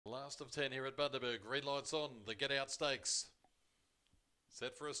Last of 10 here at Bundaberg. Green lights on. The Get Out Stakes.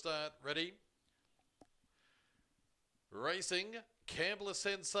 Set for a start. Ready? Racing. Campbell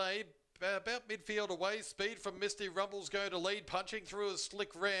Sensei. About midfield away. Speed from Misty Rumble's going to lead. Punching through a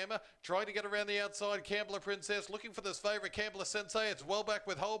slick ram. Trying to get around the outside. Campbell Princess looking for this favourite. Campbell Sensei. It's well back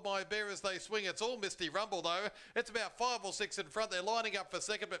with Hold My Bear as they swing. It's all Misty Rumble though. It's about 5 or 6 in front. They're lining up for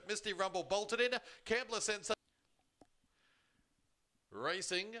second, but Misty Rumble bolted in. Campbell Sensei.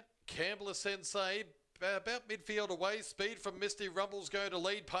 Racing. Campbell Sensei. About midfield away. Speed from Misty Rumble's going to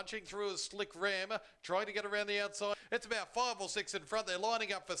lead. Punching through a slick ram. Trying to get around the outside. It's about 5 or 6 in front. They're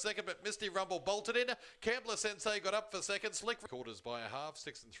lining up for second, but Misty Rumble bolted in. Campbell Sensei got up for second. Slick quarters by a half.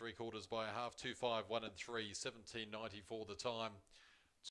 6 3/4 by a half. 2, 5, 1 and 3. 17.94 the time.